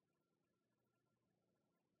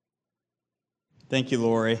Thank you,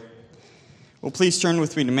 Lori. Well, please turn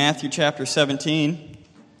with me to Matthew chapter 17.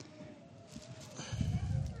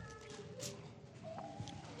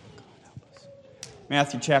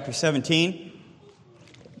 Matthew chapter 17.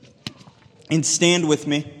 And stand with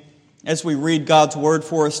me as we read God's word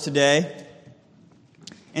for us today,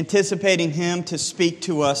 anticipating Him to speak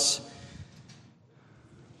to us.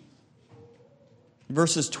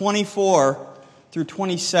 Verses 24 through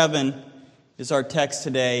 27 is our text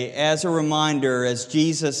today, as a reminder, as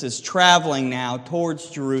Jesus is traveling now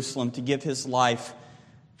towards Jerusalem to give His life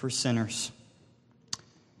for sinners.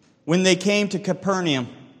 When they came to Capernaum,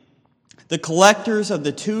 the collectors of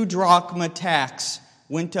the 2 drachma tax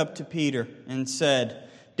went up to Peter and said,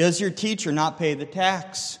 "Does your teacher not pay the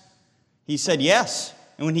tax?" He said, "Yes."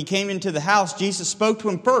 And when he came into the house, Jesus spoke to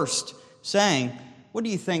him first, saying, "What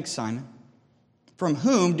do you think, Simon? From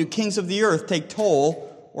whom do kings of the earth take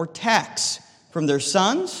toll or tax? From their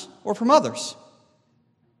sons or from others?"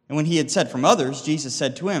 And when he had said, "From others," Jesus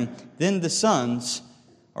said to him, "Then the sons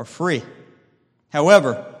are free.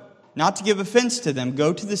 However, not to give offense to them,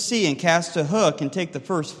 go to the sea and cast a hook and take the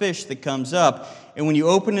first fish that comes up. And when you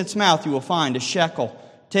open its mouth, you will find a shekel.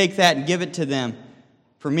 Take that and give it to them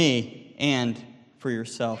for me and for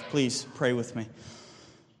yourself." Please pray with me.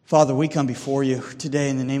 Father, we come before you today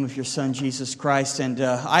in the name of your Son, Jesus Christ. And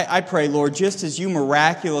I pray, Lord, just as you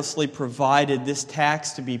miraculously provided this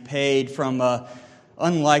tax to be paid from an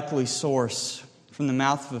unlikely source, from the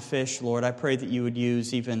mouth of a fish, Lord, I pray that you would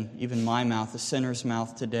use even my mouth, a sinner's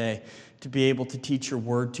mouth today, to be able to teach your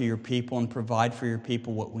word to your people and provide for your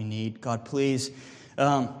people what we need. God, please,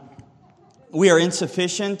 we are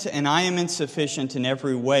insufficient, and I am insufficient in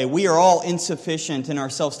every way. We are all insufficient in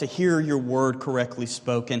ourselves to hear your word correctly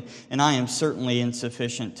spoken, and I am certainly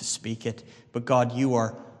insufficient to speak it. But God, you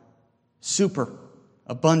are super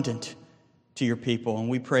abundant to your people. And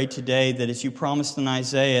we pray today that as you promised in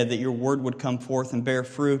Isaiah, that your word would come forth and bear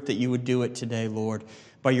fruit, that you would do it today, Lord,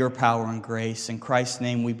 by your power and grace. In Christ's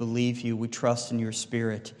name we believe you. We trust in your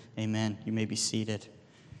Spirit. Amen. You may be seated.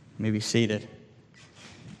 You may be seated.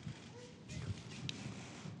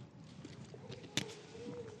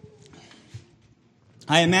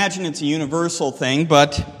 I imagine it's a universal thing,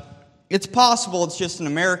 but it's possible it's just an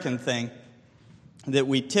American thing that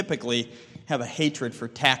we typically have a hatred for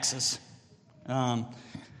taxes.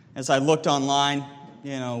 As I looked online,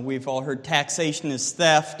 we've all heard taxation is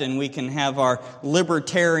theft, and we can have our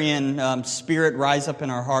libertarian spirit rise up in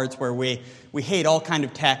our hearts where we hate all kind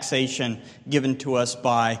of taxation given to us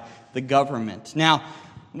by the government. Now,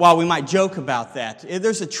 while we might joke about that,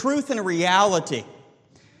 there's a truth and a reality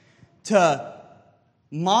to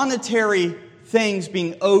monetary things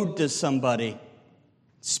being owed to somebody.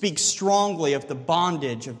 Speaks strongly of the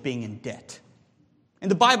bondage of being in debt.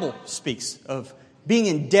 And the Bible speaks of being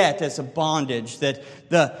in debt as a bondage, that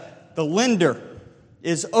the lender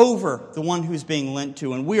is over the one who's being lent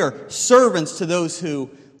to, and we are servants to those who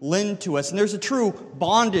lend to us. And there's a true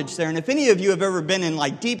bondage there. And if any of you have ever been in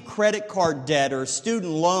deep credit card debt or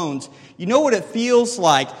student loans, you know what it feels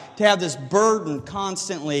like to have this burden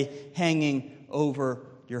constantly hanging over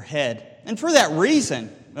your head. And for that reason,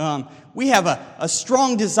 we have a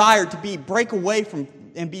strong desire to break away from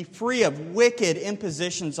and be free of wicked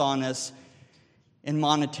impositions on us in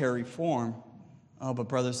monetary form. Oh, but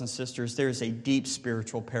brothers and sisters, there's a deep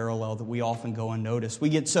spiritual parallel that we often go unnoticed. We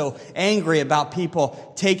get so angry about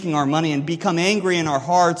people taking our money and become angry in our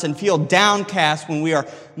hearts and feel downcast when we are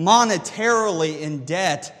monetarily in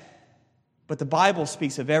debt. But the Bible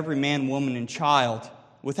speaks of every man, woman, and child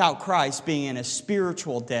without Christ being in a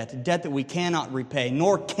spiritual debt, a debt that we cannot repay,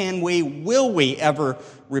 nor will we ever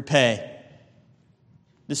repay.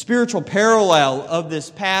 The spiritual parallel of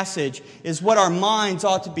this passage is what our minds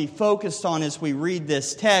ought to be focused on as we read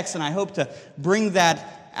this text, and I hope to bring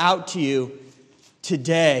that out to you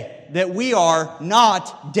today, that we are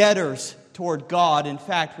not debtors toward God. In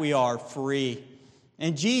fact, we are free.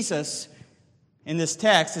 And Jesus, in this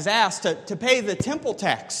text, is asked to pay the temple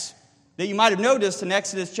tax that you might have noticed in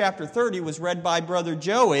Exodus chapter 30 was read by Brother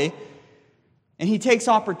Joey, and he takes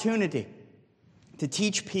opportunity to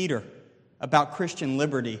teach Peter about Christian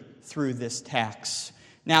liberty through this tax.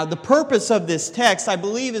 Now, the purpose of this text, I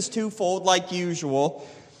believe, is twofold, like usual.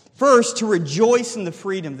 First, to rejoice in the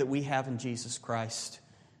freedom that we have in Jesus Christ.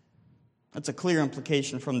 That's a clear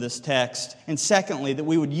implication from this text. And secondly, that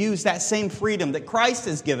we would use that same freedom that Christ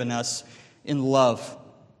has given us in love.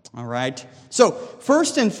 All right? So,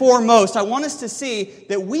 first and foremost, I want us to see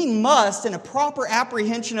that we must, in a proper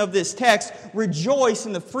apprehension of this text, rejoice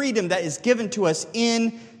in the freedom that is given to us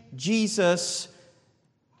in Jesus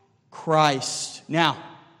Christ. Now,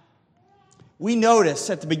 we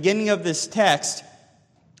notice at the beginning of this text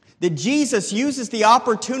that Jesus uses the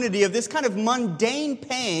opportunity of this kind of mundane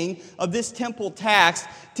paying of this temple tax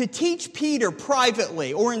to teach Peter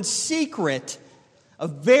privately or in secret a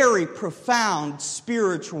very profound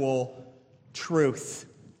spiritual truth,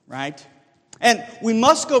 right? And we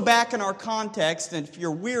must go back in our context, and if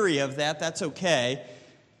you're weary of that, that's okay.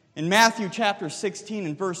 In Matthew chapter 16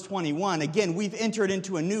 and verse 21, again, we've entered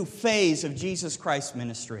into a new phase of Jesus Christ's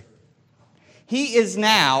ministry. He is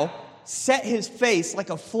now set his face like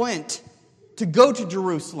a flint to go to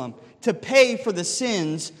Jerusalem, to pay for the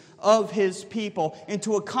sins of his people, and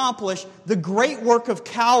to accomplish the great work of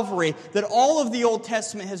Calvary that all of the Old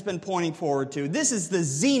Testament has been pointing forward to. This is the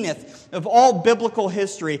zenith of all biblical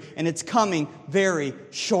history, and it's coming very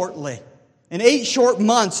shortly. In 8 short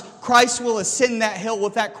months, Christ will ascend that hill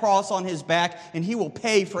with that cross on his back, and he will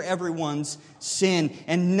pay for everyone's sin,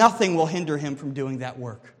 and nothing will hinder him from doing that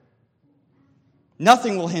work.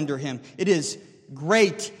 Nothing will hinder him. It is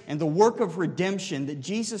great, and the work of redemption that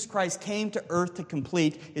Jesus Christ came to earth to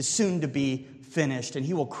complete is soon to be finished. And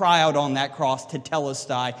he will cry out on that cross to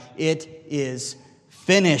Telestai, "It is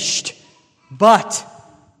finished." But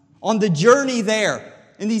on the journey there,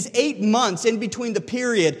 in these 8 months in between the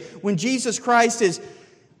period when Jesus Christ is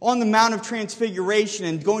on the Mount of Transfiguration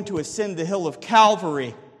and going to ascend the hill of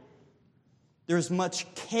Calvary, there's much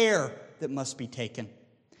care that must be taken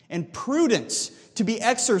and prudence to be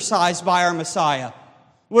exercised by our Messiah.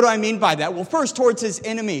 What do I mean by that? Well, first, towards his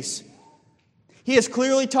enemies. He has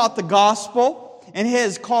clearly taught the gospel and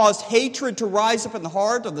has caused hatred to rise up in the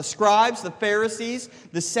heart of the scribes, the Pharisees,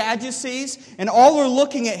 the Sadducees, and all are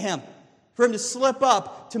looking at him for him to slip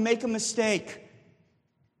up, to make a mistake.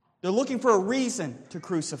 They're looking for a reason to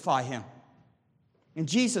crucify him. And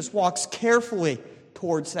Jesus walks carefully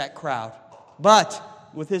towards that crowd. But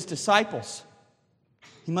with his disciples,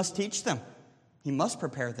 he must teach them. He must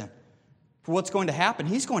prepare them for what's going to happen.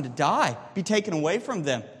 He's going to die, be taken away from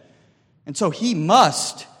them. And so he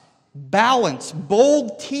must balance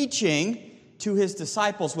bold teaching to his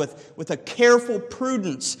disciples with a careful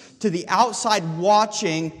prudence to the outside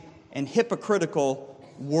watching and hypocritical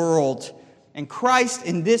world. And Christ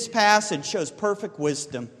in this passage shows perfect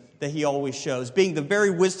wisdom that he always shows. Being the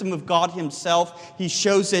very wisdom of God himself, he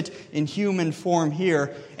shows it in human form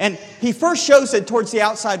here. And he first shows it towards the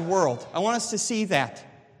outside world. I want us to see that.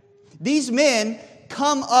 These men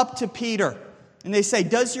come up to Peter and they say,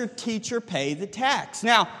 "Does your teacher pay the tax?"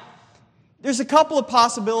 Now, there's a couple of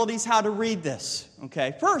possibilities how to read this.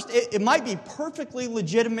 Okay, first, it might be perfectly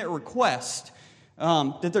legitimate request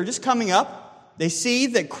that they're just coming up. They see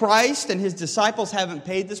that Christ and his disciples haven't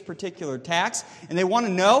paid this particular tax, and they want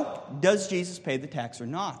to know, does Jesus pay the tax or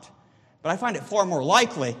not? But I find it far more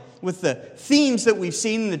likely, with the themes that we've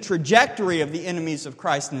seen and the trajectory of the enemies of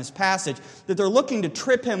Christ in this passage, that they're looking to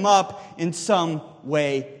trip him up in some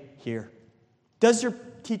way here. Does your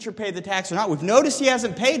teacher pay the tax or not? We've noticed he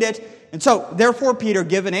hasn't paid it, and so therefore Peter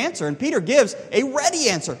give an answer. And Peter gives a ready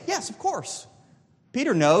answer. Yes, of course.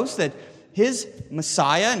 Peter knows that his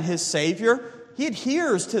Messiah and his Savior, he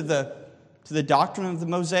adheres to the doctrine of the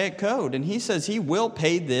Mosaic Code, and he says he will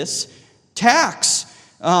pay this tax.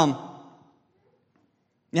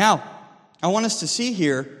 Now, I want us to see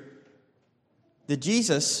here that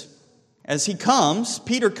Jesus, as he comes,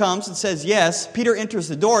 Peter comes and says yes. Peter enters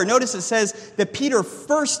the door. Notice it says that Peter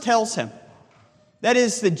first tells him. That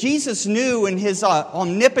is, that Jesus knew in his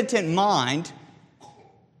omnipotent mind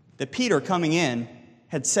that Peter coming in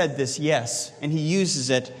had said this yes, and he uses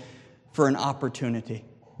it for an opportunity.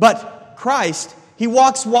 But Christ, he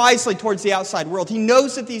walks wisely towards the outside world. He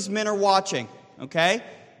knows that these men are watching, okay?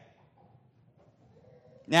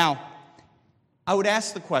 Now, I would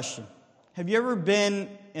ask the question, have you ever been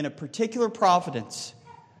in a particular providence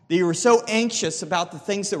that you were so anxious about the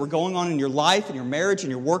things that were going on in your life, in your marriage, in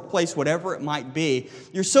your workplace, whatever it might be,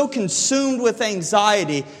 you're so consumed with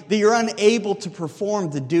anxiety that you're unable to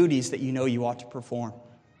perform the duties that you know you ought to perform?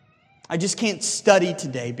 I just can't study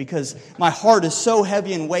today because my heart is so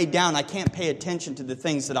heavy and weighed down, I can't pay attention to the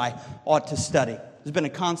things that I ought to study. There's been a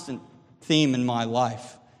constant theme in my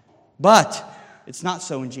life. But it's not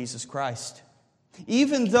so in Jesus Christ.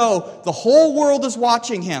 Even though the whole world is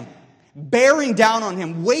watching him, bearing down on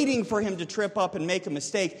him, waiting for him to trip up and make a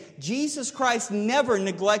mistake, Jesus Christ never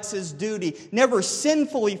neglects his duty, never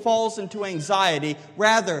sinfully falls into anxiety.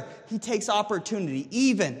 Rather, he takes opportunity,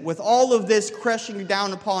 even with all of this crushing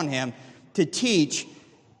down upon him, to teach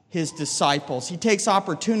his disciples. He takes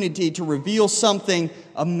opportunity to reveal something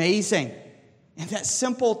amazing. And that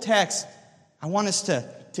simple text, I want us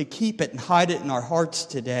to keep it and hide it in our hearts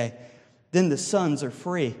today. Then the sons are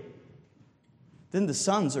free. Then the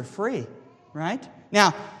sons are free. right?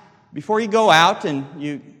 Now, before you go out and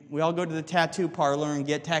we all go to the tattoo parlor and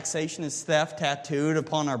get taxation is theft tattooed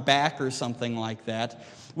upon our back or something like that,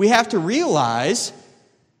 we have to realize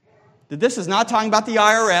that this is not talking about the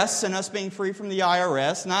IRS and us being free from the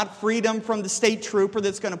IRS, not freedom from the state trooper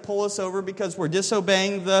that's going to pull us over because we're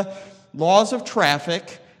disobeying the laws of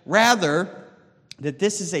traffic. Rather, that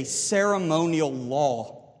this is a ceremonial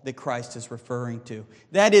law that Christ is referring to.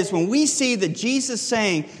 That is, when we see that Jesus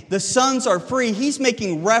saying the sons are free, He's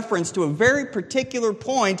making reference to a very particular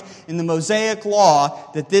point in the Mosaic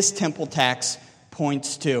law that this temple tax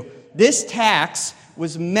points to. This tax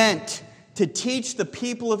was meant to teach the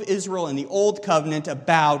people of Israel in the Old Covenant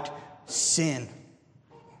about sin.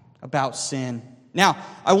 About sin. Now,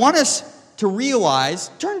 I want us to realize,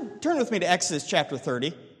 turn with me to Exodus chapter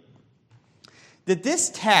 30, that this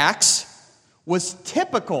tax was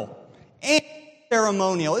typical and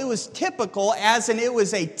ceremonial. It was typical as in it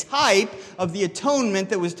was a type of the atonement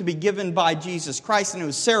that was to be given by Jesus Christ, and it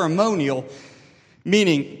was ceremonial,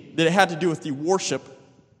 meaning that it had to do with the worship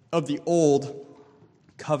of the Old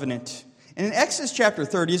Covenant. And in Exodus chapter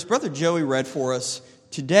 30, as Brother Joey read for us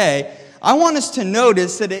today, I want us to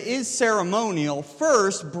notice that it is ceremonial,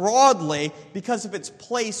 first, broadly, because of its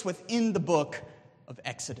place within the book of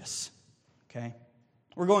Exodus. Okay?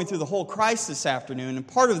 We're going through the whole Christ this afternoon, and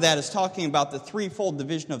part of that is talking about the threefold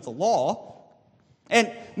division of the law.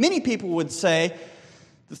 And many people would say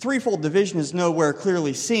the threefold division is nowhere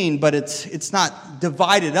clearly seen, but it's not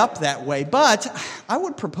divided up that way. But I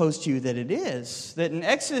would propose to you that it is. That in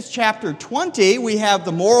Exodus chapter 20, we have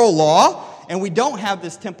the moral law, and we don't have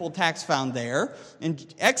this temple tax found there. In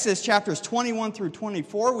Exodus chapters 21 through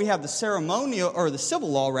 24, we have the ceremonial, or the civil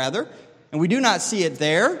law rather, and we do not see it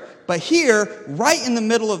there. But here, right in the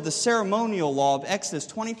middle of the ceremonial law of Exodus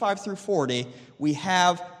 25 through 40, we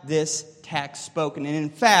have this tax spoken. And in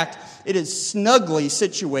fact, it is snugly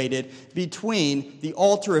situated between the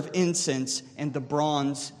altar of incense and the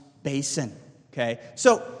bronze basin. Okay?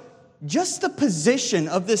 So, just the position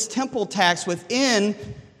of this temple tax within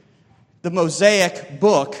the Mosaic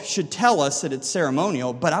book should tell us that it's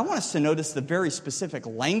ceremonial, but I want us to notice the very specific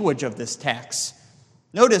language of this tax.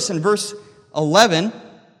 Notice in verse 11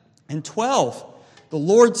 and 12, the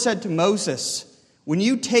Lord said to Moses, "When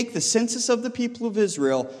you take the census of the people of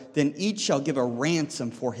Israel, then each shall give a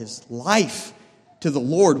ransom for his life to the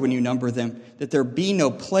Lord when you number them, that there be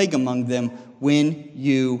no plague among them when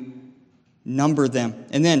you number them."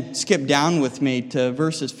 And then skip down with me to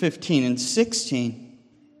verses 15 and 16.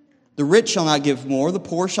 "The rich shall not give more, the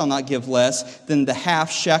poor shall not give less than the half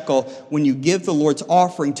shekel when you give the Lord's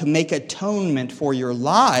offering to make atonement for your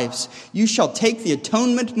lives. You shall take the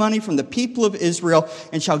atonement money from the people of Israel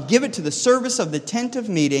and shall give it to the service of the tent of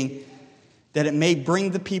meeting, that it may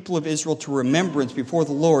bring the people of Israel to remembrance before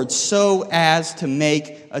the Lord, so as to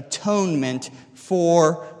make atonement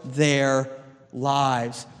for their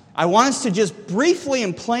lives." I want us to just briefly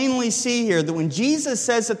and plainly see here that when Jesus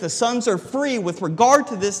says that the sons are free with regard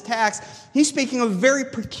to this tax, He's speaking of a very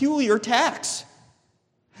peculiar tax.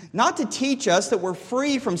 Not to teach us that we're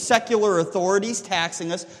free from secular authorities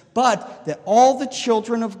taxing us, but that all the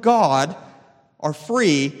children of God are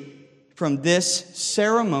free from this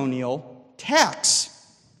ceremonial tax.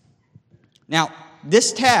 Now,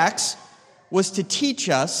 this tax was to teach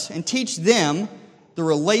us and teach them the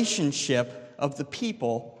relationship of the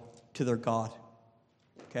people to their God.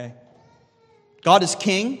 Okay? God is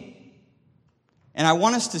king. And I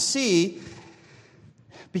want us to see,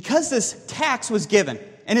 because this tax was given,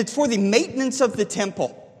 and it's for the maintenance of the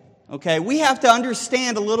temple. Okay? We have to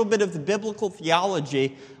understand a little bit of the biblical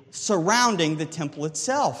theology surrounding the temple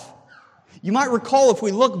itself. You might recall, if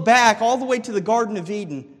we look back all the way to the Garden of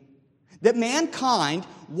Eden, that mankind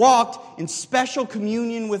walked in special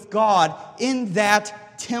communion with God in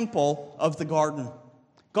that temple of the garden.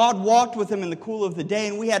 God walked with him in the cool of the day,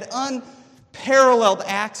 and we had unparalleled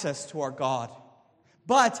access to our God.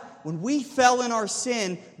 But when we fell in our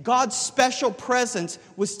sin, God's special presence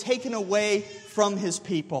was taken away from His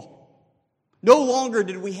people. No longer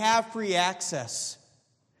did we have free access.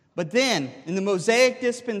 But then, in the Mosaic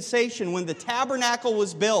dispensation, when the tabernacle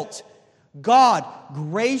was built, God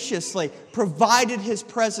graciously provided His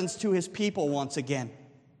presence to His people once again.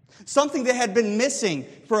 Something that had been missing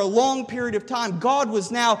for a long period of time. God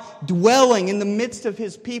was now dwelling in the midst of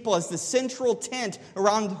His people as the central tent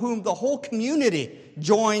around whom the whole community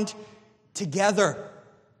joined together.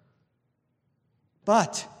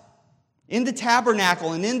 But in the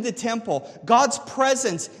tabernacle and in the temple, God's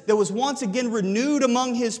presence that was once again renewed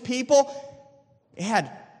among His people, it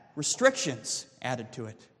had restrictions added to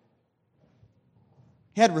it.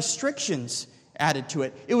 It had restrictions added to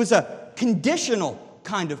it. It was a conditional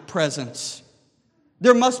kind of presence.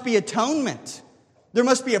 There must be atonement. There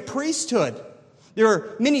must be a priesthood. There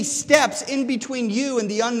are many steps in between you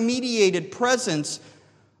and the unmediated presence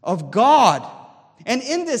of God. And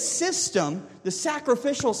in this system, the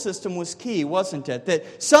sacrificial system was key, wasn't it?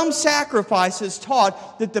 That some sacrifices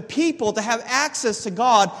taught that the people, to have access to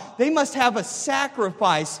God, they must have a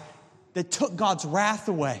sacrifice that took God's wrath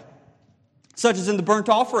away. Such as in the burnt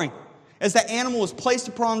offering. As that animal was placed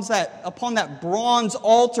upon that bronze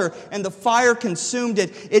altar and the fire consumed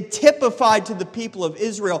it, it typified to the people of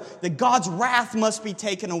Israel that God's wrath must be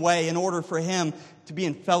taken away in order for Him to be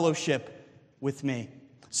in fellowship with me.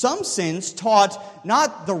 Some sins taught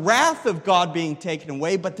not the wrath of God being taken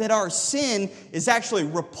away, but that our sin is actually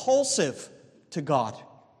repulsive to God.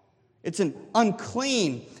 It's an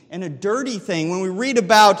unclean and a dirty thing. When we read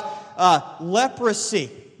about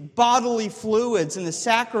leprosy, bodily fluids, and the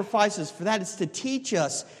sacrifices for that, it's to teach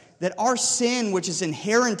us that our sin, which is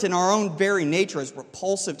inherent in our own very nature, is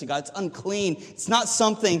repulsive to God. It's unclean. It's not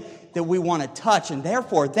something that we want to touch, and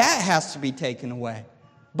therefore that has to be taken away.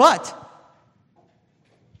 But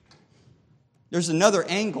there's another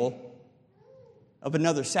angle of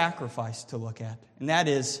another sacrifice to look at, and that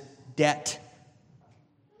is debt.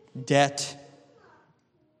 Debt.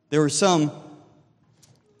 There were some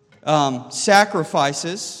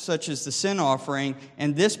sacrifices, such as the sin offering,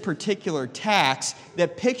 and this particular tax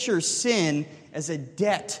that pictures sin as a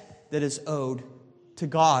debt that is owed to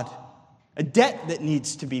God, a debt that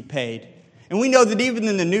needs to be paid. And we know that even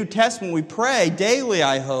in the New Testament, we pray daily,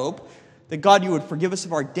 I hope, that God, you would forgive us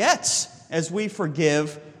of our debts as we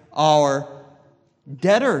forgive our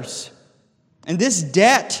debtors. And this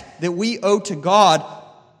debt that we owe to God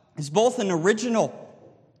is both an original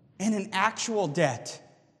and an actual debt.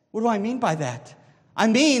 What do I mean by that? I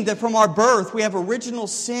mean that from our birth, we have original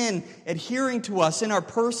sin adhering to us in our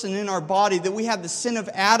person, in our body, that we have the sin of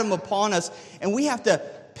Adam upon us, and we have to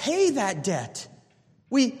pay that debt.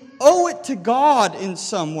 We owe it to God in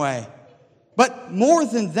some way. But more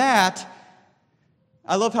than that,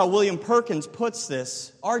 I love how William Perkins puts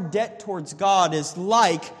this. Our debt towards God is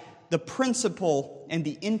like the principal and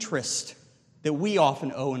the interest that we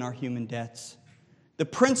often owe in our human debts. The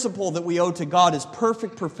principle that we owe to God is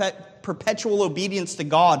perfect, perpetual obedience to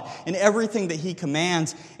God in everything that He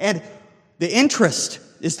commands. And the interest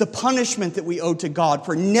is the punishment that we owe to God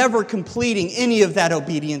for never completing any of that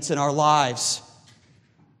obedience in our lives.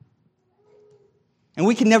 And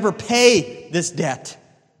we can never pay this debt.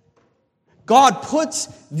 God puts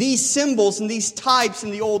these symbols and these types in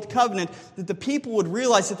the Old Covenant that the people would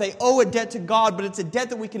realize that they owe a debt to God, but it's a debt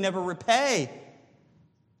that we can never repay.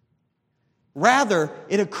 Rather,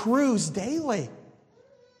 it accrues daily.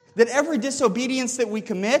 That every disobedience that we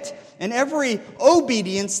commit and every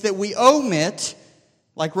obedience that we omit,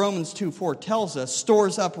 like Romans 2:4 tells us,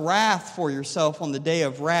 stores up wrath for yourself on the day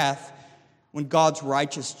of wrath when God's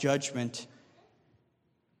righteous judgment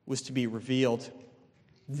was to be revealed.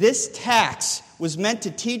 This tax was meant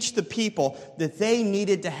to teach the people that they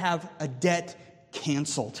needed to have a debt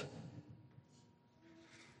canceled.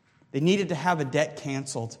 They needed to have a debt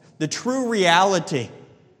canceled. The true reality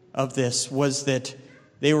of this was that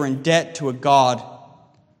they were in debt to a God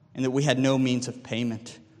and that we had no means of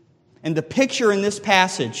payment. And the picture in this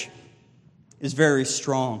passage is very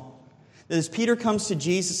strong. That as Peter comes to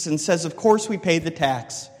Jesus and says, of course we pay the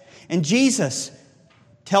tax. And Jesus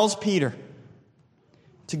tells Peter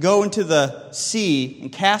to go into the sea and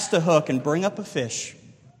cast a hook and bring up a fish.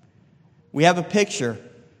 We have a picture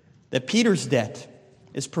that Peter's debt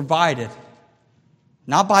is provided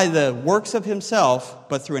not by the works of himself,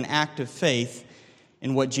 but through an act of faith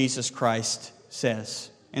in what Jesus Christ says.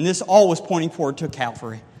 And this all was pointing forward to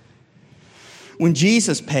Calvary. When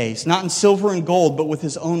Jesus pays, not in silver and gold, but with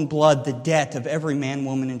His own blood, the debt of every man,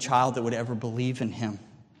 woman, and child that would ever believe in Him.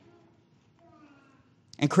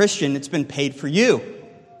 And Christian, it's been paid for you.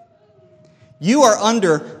 You are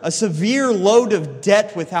under a severe load of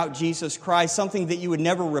debt without Jesus Christ, something that you would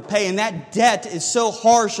never repay. And that debt is so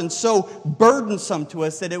harsh and so burdensome to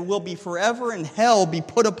us that it will be forever in hell be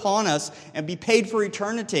put upon us and be paid for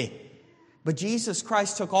eternity. But Jesus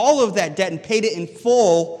Christ took all of that debt and paid it in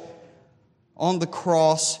full on the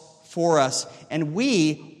cross for us. And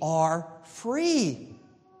we are free.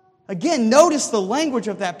 Again, notice the language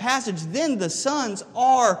of that passage. Then the sons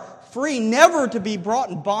are free, never to be brought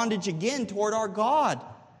in bondage again toward our God.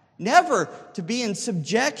 Never to be in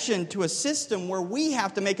subjection to a system where we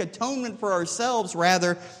have to make atonement for ourselves.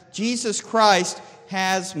 Rather, Jesus Christ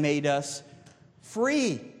has made us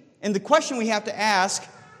free. And the question we have to ask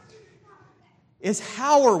is,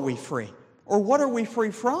 how are we free? Or what are we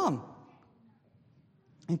free from?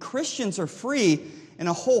 And Christians are free in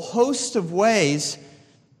a whole host of ways,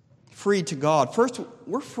 free to God. First,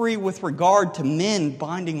 we're free with regard to men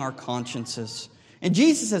binding our consciences. And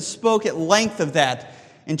Jesus has spoke at length of that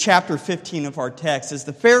in chapter 15 of our text. As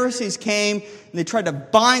the Pharisees came and they tried to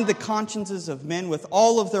bind the consciences of men with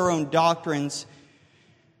all of their own doctrines,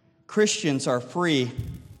 Christians are free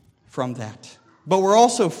from that. But we're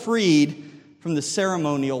also freed from the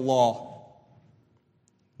ceremonial law.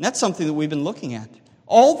 And that's something that we've been looking at.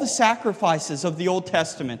 All the sacrifices of the Old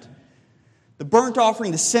Testament, the burnt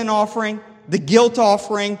offering, the sin offering, the guilt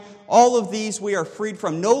offering, all of these we are freed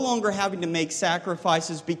from, no longer having to make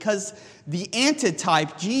sacrifices because the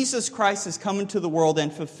antitype, Jesus Christ, has come into the world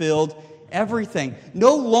and fulfilled everything.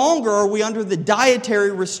 No longer are we under the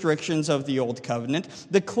dietary restrictions of the Old Covenant,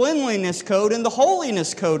 the cleanliness code and the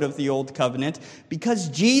holiness code of the Old Covenant, because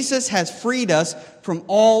Jesus has freed us from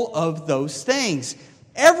all of those things.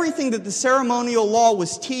 Everything that the ceremonial law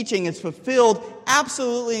was teaching is fulfilled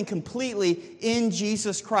absolutely and completely in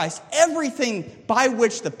Jesus Christ. Everything by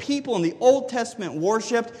which the people in the Old Testament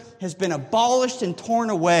worshipped has been abolished and torn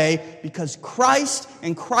away because Christ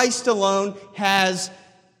and Christ alone has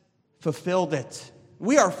fulfilled it.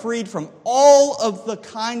 We are freed from all of the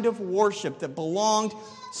kind of worship that belonged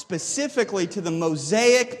specifically to the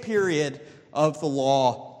Mosaic period of the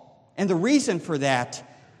law. And the reason for that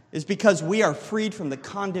is because we are freed from the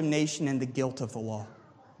condemnation and the guilt of the law.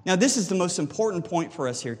 Now, this is the most important point for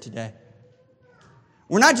us here today.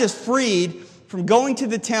 We're not just freed from going to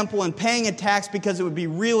the temple and paying a tax because it would be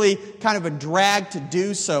really kind of a drag to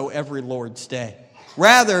do so every Lord's Day.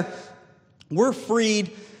 Rather, we're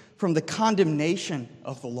freed from the condemnation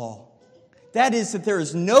of the law. That is, that there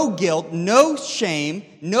is no guilt, no shame,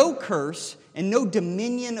 no curse, and no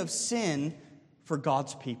dominion of sin for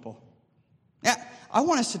God's people. Now, I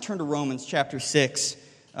want us to turn to Romans chapter 6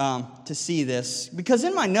 to see this, because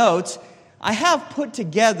in my notes, I have put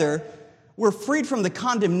together, we're freed from the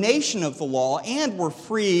condemnation of the law and we're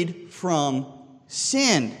freed from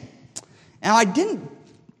sin. Now, I didn't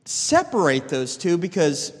separate those two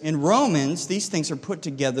because in Romans, these things are put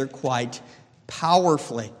together quite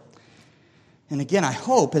powerfully. And again, I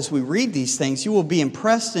hope as we read these things, you will be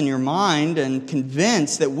impressed in your mind and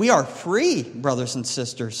convinced that we are free, brothers and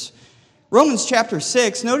sisters. Romans chapter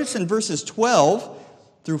 6, notice in verses 12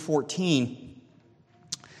 through 14.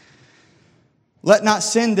 Let not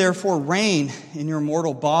sin therefore reign in your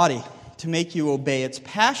mortal body to make you obey its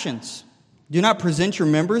passions. Do not present your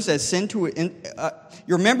members to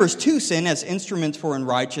sin as instruments for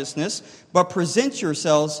unrighteousness, but present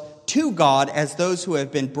yourselves to God as those who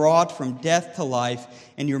have been brought from death to life,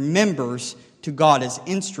 and your members to God as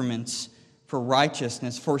instruments for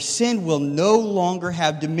righteousness. For sin will no longer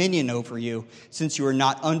have dominion over you, since you are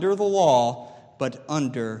not under the law, but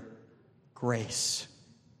under grace.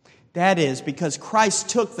 That is, because Christ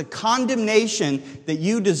took the condemnation that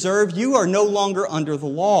you deserve, you are no longer under the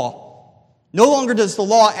law. No longer does the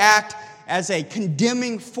law act as a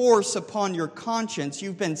condemning force upon your conscience.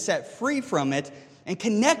 You've been set free from it, and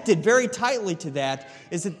connected very tightly to that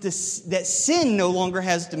is that sin no longer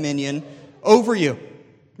has dominion over you.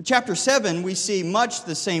 In chapter 7, we see much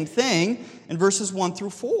the same thing in verses 1 through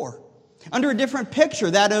 4. Under a different picture,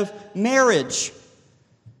 that of marriage.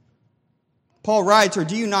 Paul writes, "Or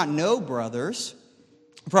do you not know, brothers,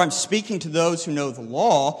 for I'm speaking to those who know the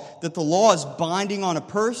law, that the law is binding on a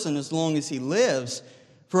person as long as he lives.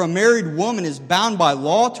 For a married woman is bound by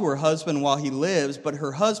law to her husband while he lives, but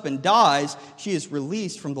her husband dies, she is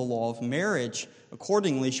released from the law of marriage.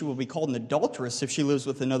 Accordingly, she will be called an adulteress if she lives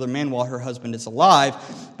with another man while her husband is alive.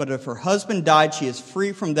 But if her husband died, she is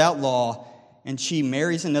free from that law, and she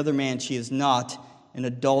marries another man, she is not an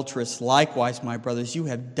adulteress. Likewise, my brothers, you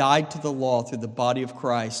have died to the law through the body of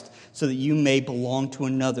Christ, so that you may belong to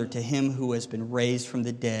another, to him who has been raised from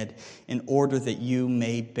the dead, in order that you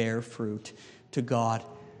may bear fruit to God."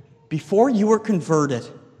 Before you were converted,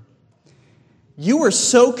 you were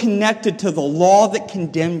so connected to the law that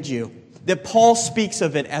condemned you that Paul speaks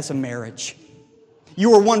of it as a marriage.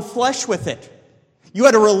 You were one flesh with it. You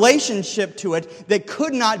had a relationship to it that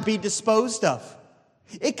could not be disposed of.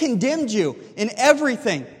 It condemned you in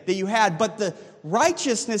everything that you had, but the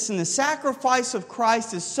righteousness and the sacrifice of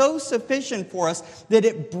Christ is so sufficient for us that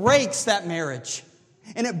it breaks that marriage.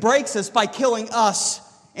 And it breaks us by killing us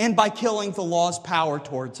and by killing the law's power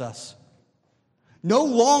towards us. No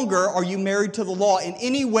longer are you married to the law in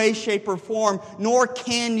any way, shape, or form, nor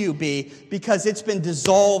can you be, because it's been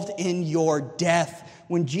dissolved in your death.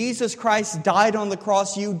 When Jesus Christ died on the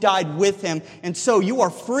cross, you died with him, and so you are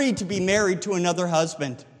free to be married to another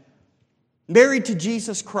husband. Married to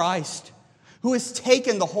Jesus Christ, who has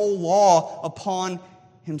taken the whole law upon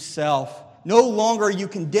himself. No longer are you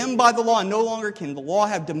condemned by the law, and no longer can the law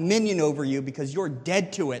have dominion over you because you're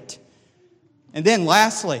dead to it. And then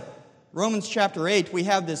lastly, Romans chapter 8, we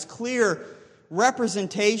have this clear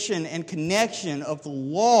representation and connection of the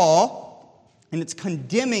law and its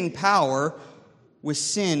condemning power with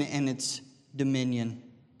sin and its dominion.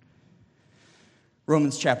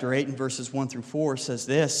 Romans chapter 8 and verses 1 through 4 says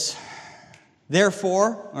this, there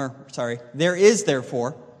is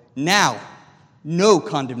therefore now no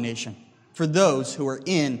condemnation for those who are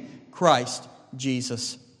in Christ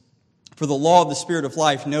Jesus. For the law of the Spirit of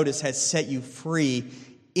life, notice, has set you free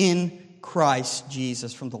in Christ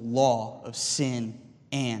Jesus from the law of sin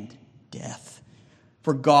and death.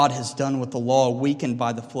 For God has done what the law, weakened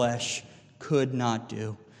by the flesh, could not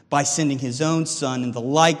do. By sending his own Son in the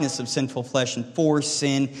likeness of sinful flesh, and for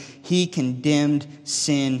sin, he condemned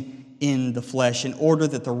sin in the flesh, in order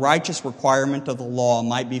that the righteous requirement of the law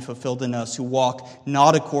might be fulfilled in us who walk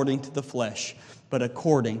not according to the flesh, but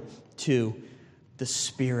according to the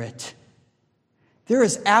Spirit. There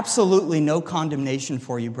is absolutely no condemnation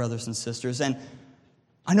for you, brothers and sisters. And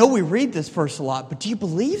I know we read this verse a lot, but do you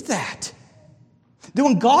believe that? That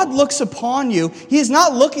when God looks upon you, he is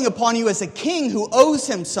not looking upon you as a king who owes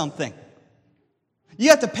him something. You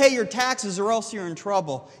have to pay your taxes or else you're in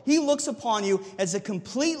trouble. He looks upon you as a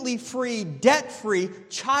completely free, debt-free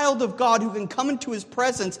child of God who can come into his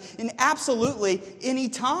presence in absolutely any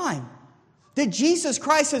time. That Jesus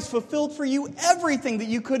Christ has fulfilled for you everything that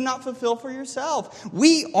you could not fulfill for yourself.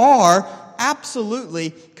 We are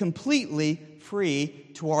absolutely, completely free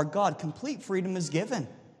to our God. Complete freedom is given.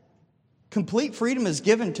 Complete freedom is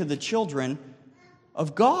given to the children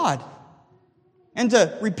of God. And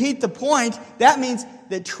to repeat the point, that means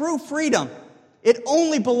that true freedom, it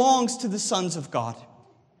only belongs to the sons of God.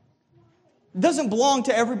 It doesn't belong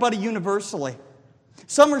to everybody universally.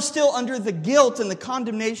 Some are still under the guilt and the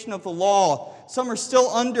condemnation of the law. Some are still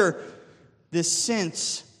under this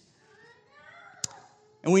sense.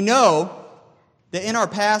 And we know that in our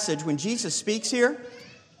passage, when Jesus speaks here,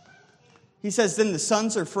 he says, then the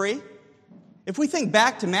sons are free. If we think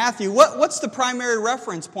back to Matthew, what's the primary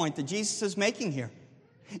reference point that Jesus is making here?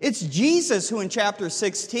 It's Jesus who in chapter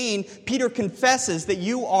 16, Peter confesses that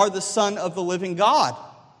you are the Son of the living God.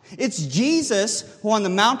 It's Jesus who on the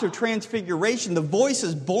Mount of Transfiguration, the voice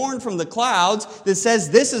is born from the clouds that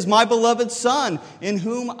says, this is my beloved Son, in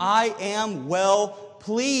whom I am well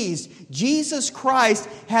pleased. Jesus Christ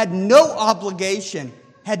had no obligation,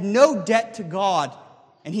 had no debt to God,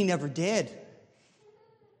 and he never did.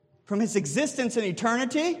 From his existence in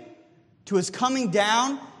eternity to his coming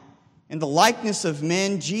down in the likeness of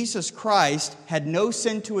men, Jesus Christ had no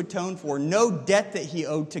sin to atone for, no debt that he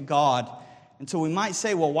owed to God. And so we might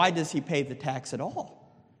say, well, why does he pay the tax at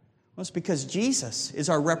all? Well, it's because Jesus is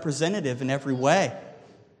our representative in every way.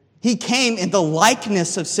 He came in the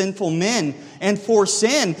likeness of sinful men, and for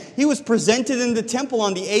sin, he was presented in the temple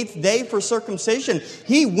on the 8th day for circumcision.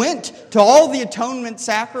 He went to all the atonement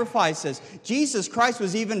sacrifices. Jesus Christ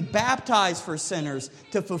was even baptized for sinners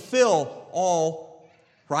to fulfill all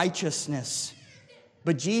righteousness.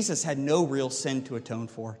 But Jesus had no real sin to atone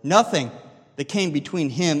for. Nothing that came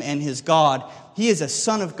between him and his God. He is a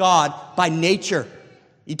son of God by nature,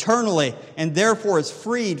 eternally, and therefore is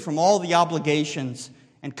freed from all the obligations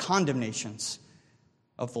and condemnations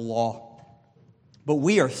of the law. But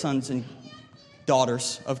we are sons and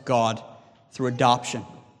daughters of God through adoption.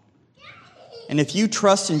 And if you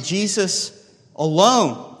trust in Jesus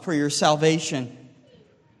alone for your salvation,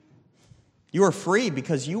 you are free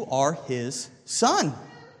because you are his son.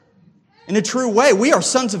 In a true way, we are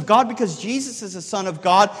sons of God because Jesus is a son of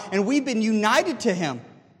God and we've been united to him.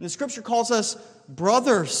 And the scripture calls us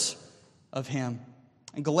brothers of him.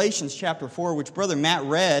 In Galatians chapter 4, which Brother Matt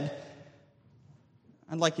read,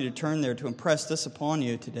 I'd like you to turn there to impress this upon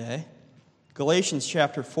you today. Galatians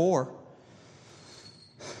chapter 4.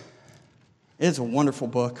 It is a wonderful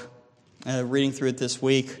book. Reading through it this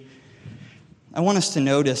week, I want us to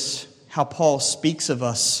notice how Paul speaks of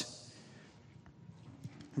us.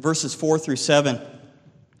 Verses 4 through 7.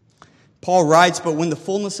 Paul writes, but when the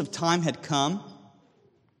fullness of time had come,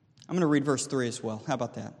 I'm going to read verse 3 as well. How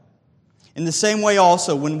about that? In the same way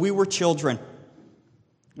also, when we were children,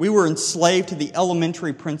 we were enslaved to the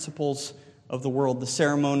elementary principles of the world, the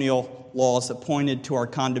ceremonial laws that pointed to our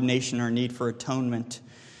condemnation and our need for atonement.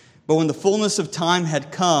 But when the fullness of time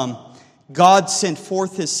had come, God sent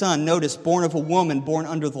forth his Son, notice, born of a woman, born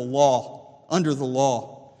under the law,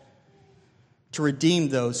 to redeem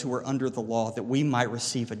those who were under the law, that we might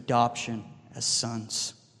receive adoption as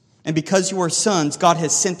sons. And because you are sons, God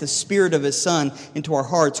has sent the Spirit of his Son into our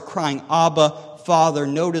hearts, crying, Abba, Father.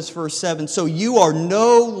 Notice verse 7. So you are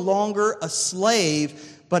no longer a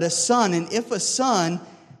slave, but a son. And if a son,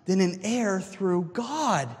 then an heir through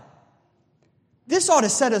God. This ought to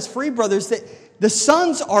set us free, brothers, that the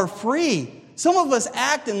sons are free. Some of us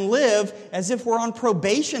act and live as if we're on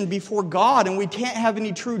probation before God and we can't have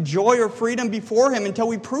any true joy or freedom before Him until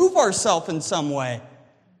we prove ourselves in some way.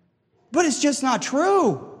 But it's just not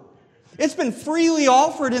true. It's been freely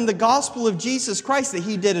offered in the gospel of Jesus Christ that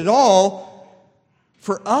He did it all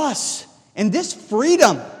for us. And this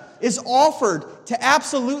freedom is offered to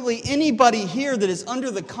absolutely anybody here that is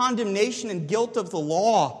under the condemnation and guilt of the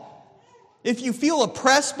law. If you feel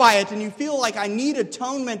oppressed by it and you feel like I need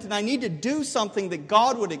atonement and I need to do something that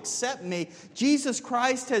God would accept me, Jesus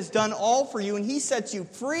Christ has done all for you and He sets you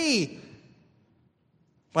free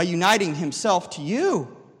by uniting Himself to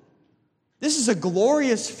you. This is a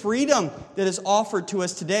glorious freedom that is offered to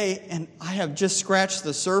us today, and I have just scratched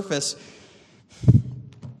the surface.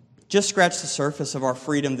 Just scratched the surface of our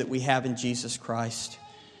freedom that we have in Jesus Christ.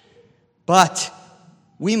 But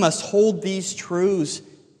we must hold these truths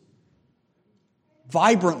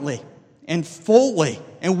vibrantly and fully.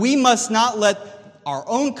 And we must not let our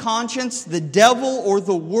own conscience, the devil, or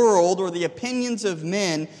the world, or the opinions of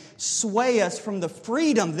men sway us from the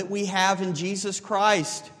freedom that we have in Jesus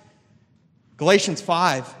Christ. Galatians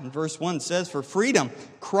 5 and verse 1 says, "For freedom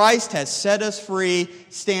Christ has set us free.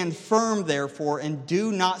 Stand firm, therefore, and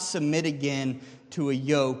do not submit again to a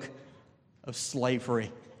yoke of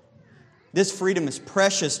slavery." This freedom is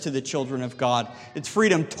precious to the children of God. It's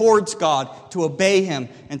freedom towards God, to obey Him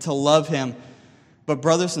and to love Him. But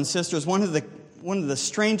brothers and sisters, one of the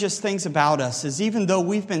strangest things about us is even though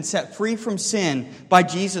we've been set free from sin by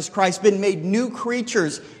Jesus Christ, been made new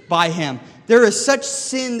creatures by Him, there is such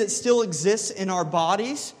sin that still exists in our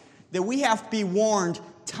bodies that we have to be warned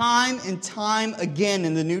time and time again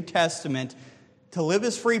in the New Testament to live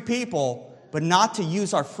as free people, but not to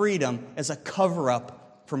use our freedom as a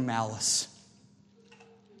cover-up for malice.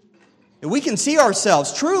 We can see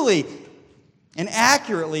ourselves truly and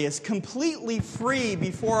accurately as completely free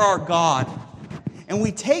before our God. And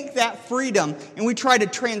we take that freedom and we try to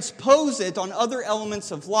transpose it on other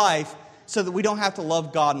elements of life so that we don't have to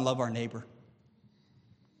love God and love our neighbor.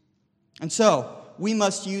 And so, we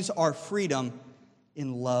must use our freedom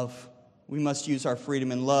in love. We must use our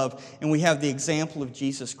freedom in love. And we have the example of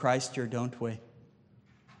Jesus Christ here, don't we?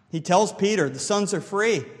 He tells Peter, the sons are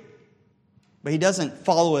free. But he doesn't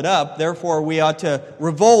follow it up. Therefore, we ought to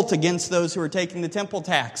revolt against those who are taking the temple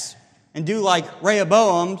tax. And do like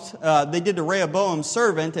Rehoboam, they did to Rehoboam's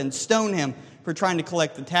servant and stone him for trying to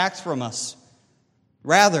collect the tax from us.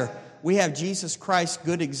 Rather, we have Jesus Christ's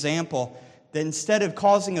good example that instead of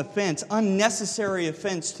causing offense, unnecessary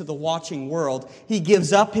offense to the watching world, He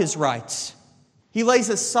gives up His rights. He lays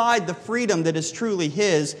aside the freedom that is truly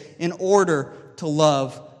His in order to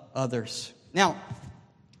love others. Now,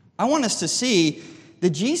 I want us to see that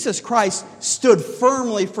Jesus Christ stood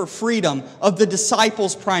firmly for freedom of the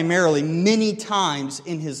disciples primarily many times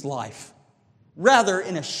in His life, rather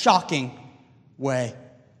in a shocking way.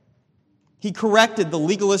 He corrected the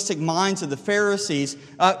legalistic minds of the Pharisees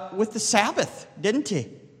with the Sabbath, didn't He?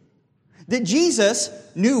 That Jesus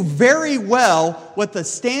knew very well what the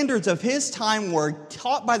standards of His time were,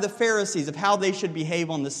 taught by the Pharisees of how they should behave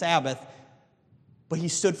on the Sabbath, but He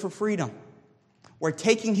stood for freedom. Where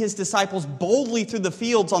taking His disciples boldly through the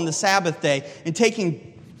fields on the Sabbath day and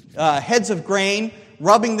taking heads of grain,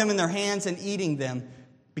 rubbing them in their hands and eating them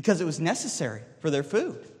because it was necessary for their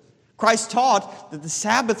food. Christ taught that the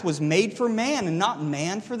Sabbath was made for man and not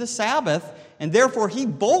man for the Sabbath, and therefore He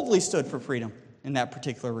boldly stood for freedom in that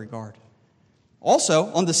particular regard. Also,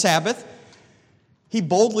 on the Sabbath, He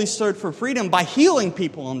boldly stood for freedom by healing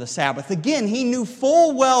people on the Sabbath. Again, He knew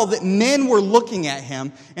full well that men were looking at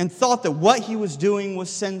Him and thought that what He was doing was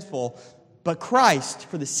sinful. But Christ,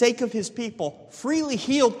 for the sake of His people, freely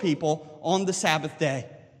healed people on the Sabbath day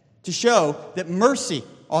to show that mercy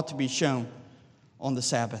ought to be shown on the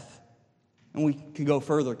Sabbath. And we could go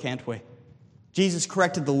further, can't we? Jesus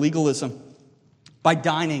corrected the legalism by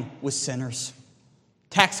dining with sinners,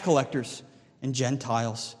 tax collectors, and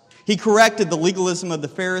Gentiles. He corrected the legalism of the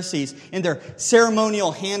Pharisees in their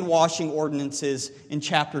ceremonial hand-washing ordinances in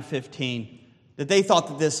chapter 15. That they thought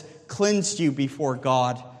that this cleansed you before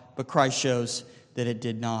God, but Christ shows that it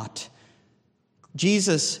did not.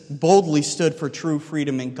 Jesus boldly stood for true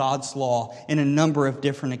freedom in God's law in a number of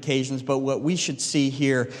different occasions. But what we should see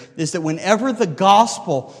here is that whenever the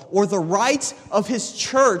gospel or the rights of His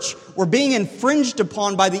church were being infringed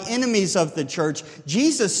upon by the enemies of the church,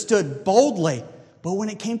 Jesus stood boldly. But when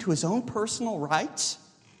it came to His own personal rights,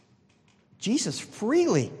 Jesus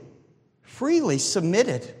freely freely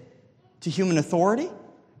submitted to human authority.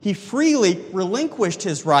 He freely relinquished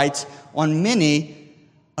his rights on many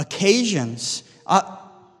occasions.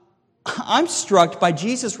 I'm struck by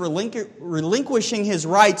Jesus relinquishing his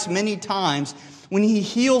rights many times when he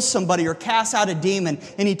heals somebody or casts out a demon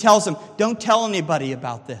and he tells them, don't tell anybody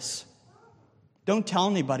about this. Don't tell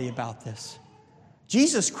anybody about this.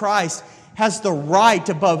 Jesus Christ has the right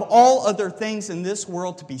above all other things in this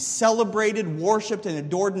world to be celebrated, worshiped, and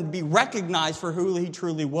adored, and to be recognized for who he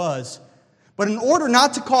truly was. But in order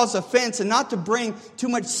not to cause offense and not to bring too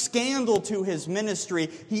much scandal to his ministry,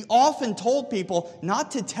 he often told people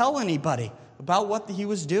not to tell anybody about what he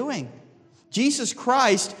was doing. Jesus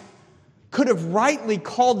Christ could have rightly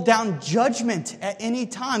called down judgment at any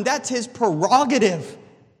time. That's his prerogative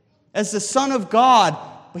as the Son of God.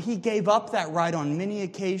 But he gave up that right on many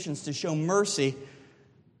occasions to show mercy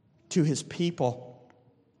to his people.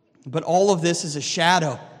 But all of this is a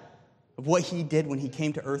shadow of what he did when he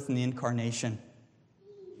came to earth in the incarnation.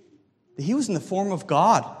 He was in the form of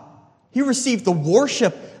God. He received the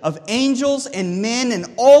worship of angels and men, and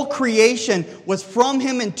all creation was from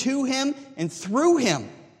him and to him and through him.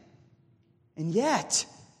 And yet,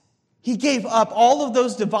 he gave up all of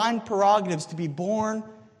those divine prerogatives to be born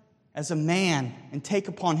as a man and take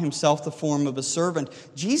upon himself the form of a servant.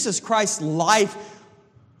 Jesus Christ's life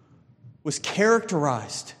was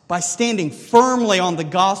characterized by standing firmly on the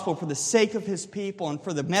gospel for the sake of his people and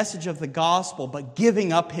for the message of the gospel, but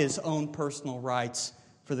giving up his own personal rights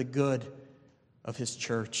for the good of his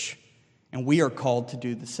church. And we are called to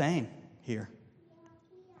do the same here.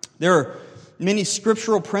 There are many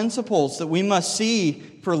scriptural principles that we must see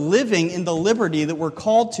for living in the liberty that we're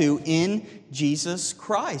called to in Jesus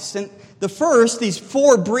Christ. And the first, these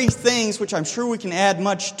 4 brief things, which I'm sure we can add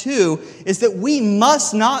much to, is that we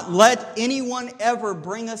must not let anyone ever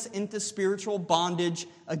bring us into spiritual bondage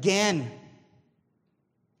again.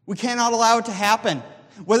 We cannot allow it to happen.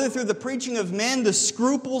 Whether through the preaching of men, the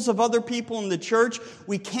scruples of other people in the church,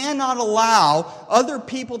 we cannot allow other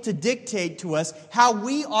people to dictate to us how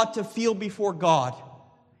we ought to feel before God.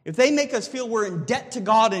 If they make us feel we're in debt to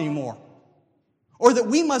God anymore, or that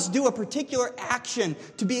we must do a particular action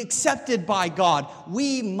to be accepted by God,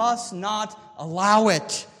 we must not allow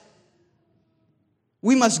it.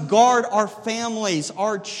 We must guard our families,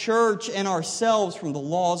 our church, and ourselves from the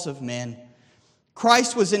laws of men.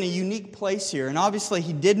 Christ was in a unique place here, and obviously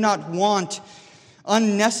he did not want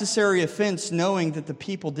unnecessary offense knowing that the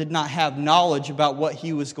people did not have knowledge about what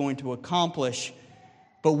he was going to accomplish.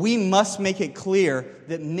 But we must make it clear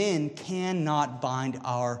that men cannot bind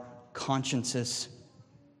our consciences.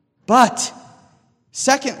 But,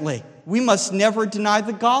 secondly, we must never deny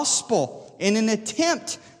the gospel in an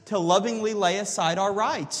attempt to lovingly lay aside our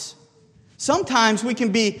rights. Sometimes we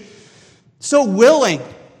can be so willing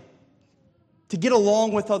to get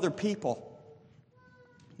along with other people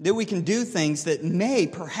that we can do things that may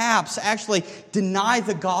perhaps actually deny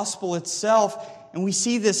the gospel itself. And we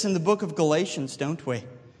see this in the book of Galatians, don't we?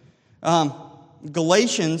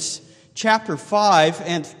 Galatians chapter 5,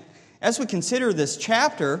 and as we consider this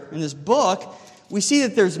chapter in this book, we see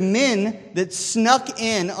that there's men that snuck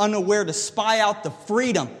in unaware to spy out the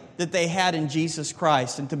freedom that they had in Jesus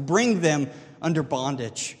Christ and to bring them under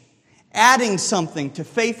bondage. Adding something to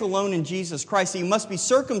faith alone in Jesus Christ, that you must be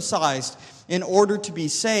circumcised in order to be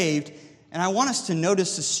saved. And I want us to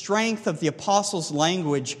notice the strength of the apostles'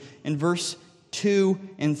 language in verse 2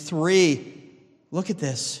 and 3. Look at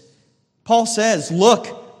this. Paul says, "Look,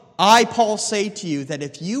 I, Paul, say to you that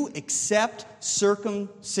if you accept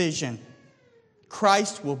circumcision,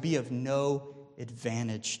 Christ will be of no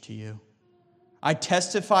advantage to you. I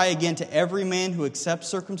testify again to every man who accepts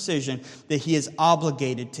circumcision that he is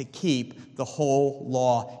obligated to keep the whole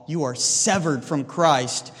law. You are severed from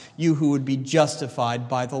Christ, you who would be justified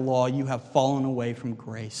by the law. You have fallen away from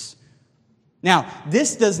grace." Now,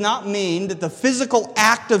 this does not mean that the physical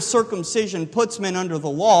act of circumcision puts men under the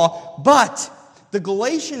law, but the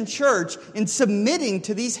Galatian church, in submitting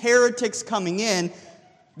to these heretics coming in,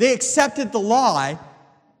 they accepted the lie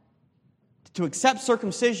to accept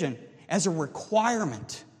circumcision as a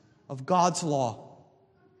requirement of God's law,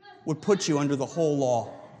 would put you under the whole law,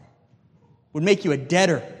 would make you a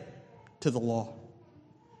debtor to the law.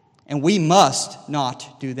 And we must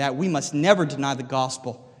not do that. We must never deny the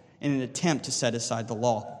gospel in an attempt to set aside the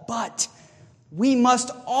law. But we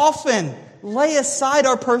must often lay aside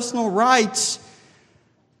our personal rights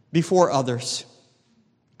before others.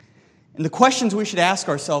 And the questions we should ask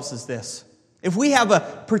ourselves is this. If we have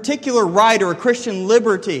a particular right or a Christian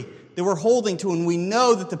liberty that we're holding to, and we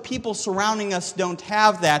know that the people surrounding us don't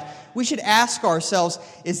have that, we should ask ourselves,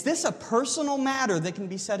 is this a personal matter that can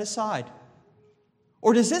be set aside?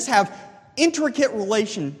 Or does this have intricate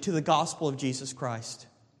relation to the gospel of Jesus Christ?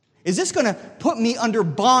 Is this going to put me under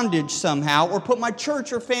bondage somehow, or put my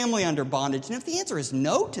church or family under bondage? And if the answer is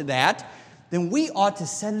no to that, then we ought to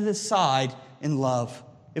set it aside in love,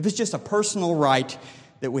 if it's just a personal right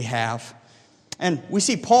that we have. And we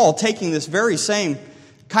see Paul taking this very same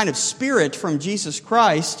kind of spirit from Jesus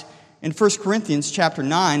Christ in 1 Corinthians chapter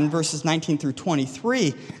 9, verses 19 through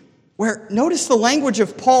 23, where notice the language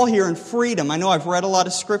of Paul here in freedom. I know I've read a lot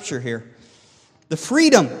of scripture here. The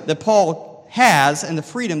freedom that Paul has and the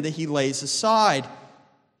freedom that he lays aside.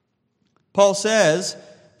 Paul says,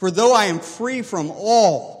 "For though I am free from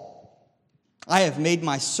all, I have made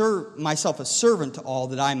myself a servant to all,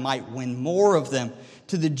 that I might win more of them.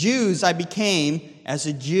 To the Jews I became as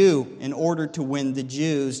a Jew in order to win the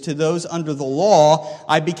Jews. To those under the law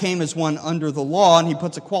I became as one under the law." And he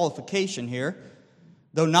puts a qualification here.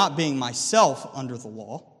 "Though not being myself under the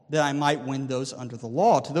law, that I might win those under the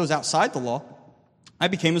law. To those outside the law I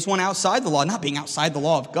became as one outside the law, not being outside the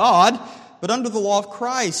law of God, but under the law of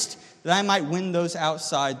Christ, that I might win those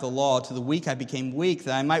outside the law. To the weak I became weak,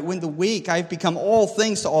 that I might win the weak. I have become all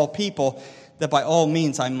things to all people, that by all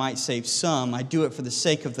means I might save some. I do it for the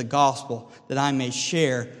sake of the gospel, that I may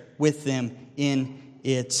share with them in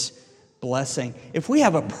its blessing." If we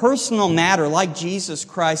have a personal matter like Jesus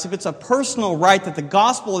Christ, if it's a personal right that the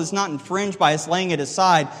gospel is not infringed by us laying it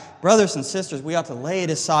aside, brothers and sisters, we ought to lay it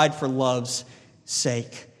aside for love's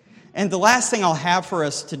sake. And the last thing I'll have for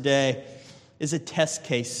us today is a test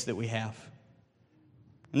case that we have.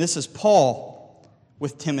 And this is Paul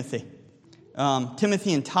with Timothy.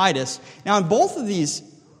 Timothy and Titus. Now, in both of these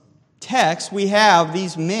texts, we have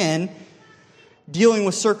these men dealing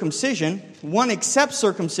with circumcision. One accepts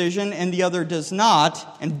circumcision and the other does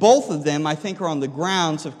not. And both of them, I think, are on the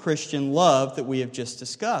grounds of Christian love that we have just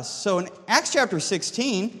discussed. So in Acts chapter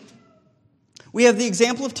 16, we have the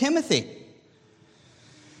example of Timothy.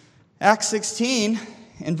 Acts 16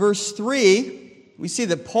 and verse 3, we see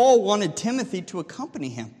that Paul wanted Timothy to accompany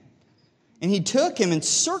him. And he took him and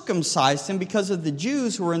circumcised him because of the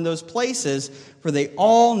Jews who were in those places, for they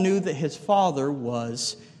all knew that his father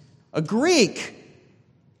was a Greek.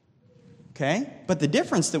 Okay? But the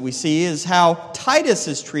difference that we see is how Titus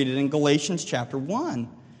is treated in Galatians chapter 1.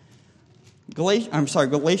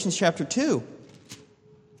 Galatians chapter 2.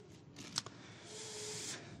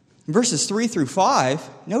 Verses 3 through 5,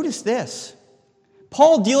 notice this.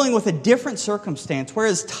 Paul dealing with a different circumstance,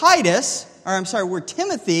 whereas where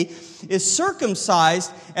Timothy is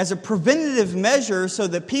circumcised as a preventative measure so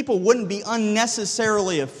that people wouldn't be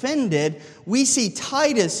unnecessarily offended, we see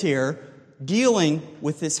Titus here dealing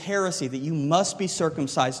with this heresy that you must be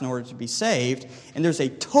circumcised in order to be saved, and there's a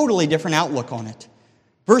totally different outlook on it.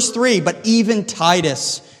 Verse 3, "But even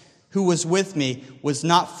Titus, who was with me, was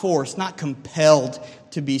not forced, not compelled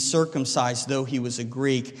to be circumcised, though he was a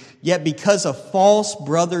Greek. Yet because of false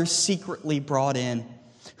brothers secretly brought in,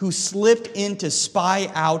 who slipped in to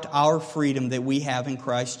spy out our freedom that we have in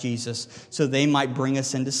Christ Jesus, so they might bring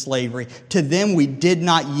us into slavery. To them we did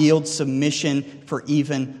not yield submission for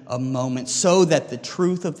even a moment, so that the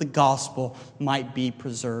truth of the gospel might be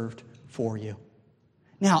preserved for you."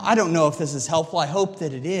 Now, I don't know if this is helpful. I hope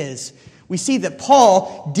that it is. We see that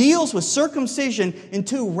Paul deals with circumcision in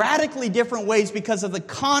two radically different ways because of the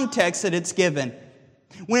context that it's given.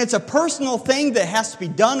 When it's a personal thing that has to be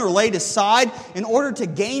done or laid aside in order to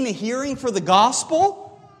gain a hearing for the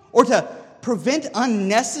gospel or to prevent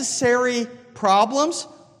unnecessary problems,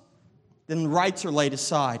 then rights are laid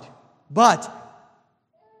aside. But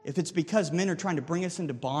if it's because men are trying to bring us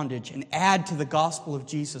into bondage and add to the gospel of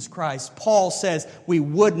Jesus Christ, Paul says we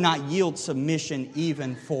would not yield submission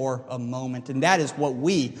even for a moment. And that is what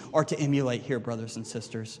we are to emulate here, brothers and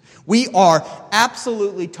sisters. We are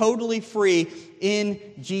absolutely, totally free in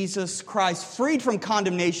Jesus Christ, freed from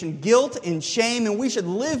condemnation, guilt, and shame, and we should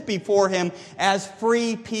live before Him as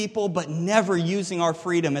free people, but never using our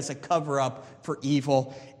freedom as a cover-up for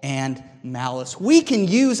evil and malice. We can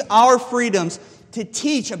use our freedoms to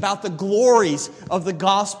teach about the glories of the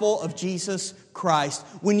gospel of Jesus Christ.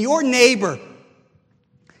 When your neighbor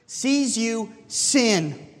sees you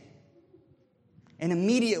sin, and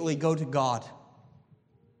immediately go to God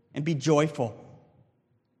and be joyful,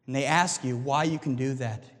 and they ask you why you can do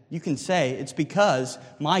that, you can say, it's because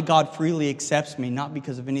my God freely accepts me, not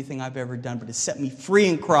because of anything I've ever done, but has set me free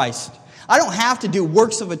in Christ. I don't have to do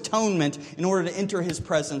works of atonement in order to enter His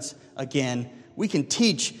presence again. We can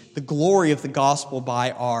teach the glory of the gospel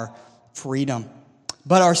by our freedom.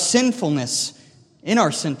 But in our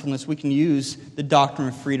sinfulness, we can use the doctrine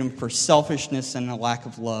of freedom for selfishness and a lack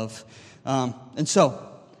of love. And so,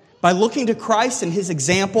 By looking to Christ and His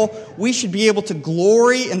example, we should be able to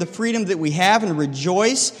glory in the freedom that we have and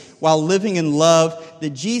rejoice while living in love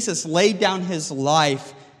that Jesus laid down His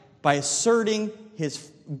life by asserting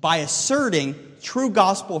true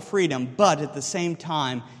gospel freedom, but at the same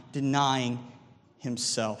time denying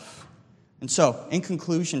Himself. And so, in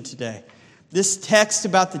conclusion today, this text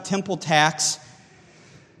about the temple tax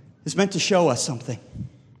is meant to show us something.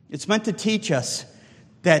 It's meant to teach us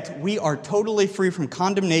that we are totally free from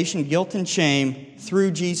condemnation, guilt, and shame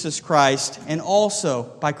through Jesus Christ, and also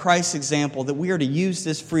by Christ's example that we are to use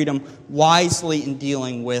this freedom wisely in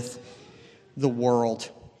dealing with the world.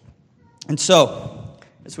 And so,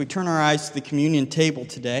 as we turn our eyes to the communion table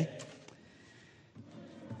today,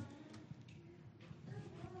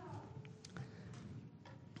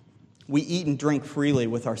 we eat and drink freely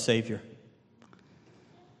with our Savior.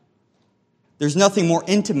 There's nothing more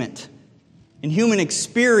intimate in human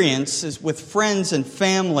experiences with friends and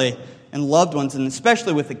family and loved ones, and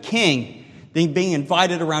especially with a king, than being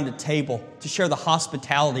invited around a table to share the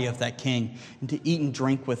hospitality of that king and to eat and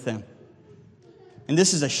drink with them. And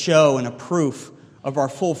this is a show and a proof of our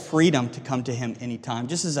full freedom to come to Him anytime.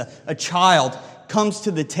 Just as a child comes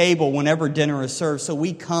to the table whenever dinner is served, so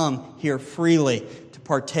we come here freely to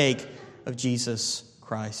partake of Jesus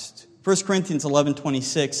Christ. 1 Corinthians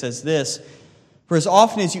 11:26 says this, "For as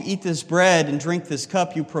often as you eat this bread and drink this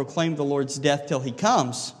cup, you proclaim the Lord's death till He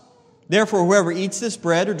comes. Therefore, whoever eats this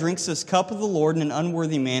bread or drinks this cup of the Lord in an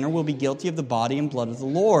unworthy manner will be guilty of the body and blood of the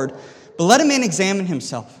Lord. But let a man examine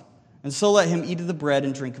himself, and so let him eat of the bread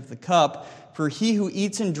and drink of the cup. For he who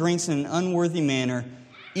eats and drinks in an unworthy manner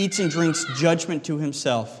eats and drinks judgment to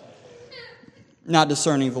himself, not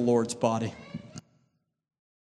discerning the Lord's body."